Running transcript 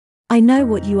I know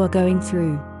what you are going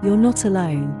through. You're not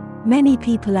alone. Many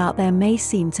people out there may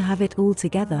seem to have it all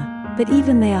together, but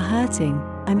even they are hurting.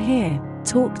 I'm here.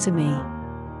 Talk to me.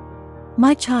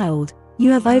 My child,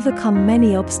 you have overcome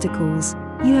many obstacles.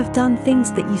 You have done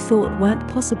things that you thought weren't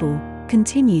possible.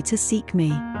 Continue to seek me.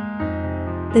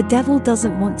 The devil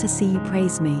doesn't want to see you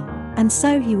praise me, and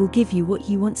so he will give you what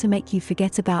you want to make you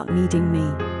forget about needing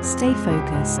me. Stay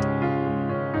focused.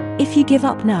 If you give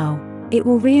up now, it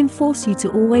will reinforce you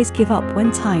to always give up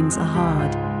when times are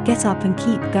hard. Get up and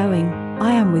keep going.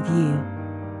 I am with you.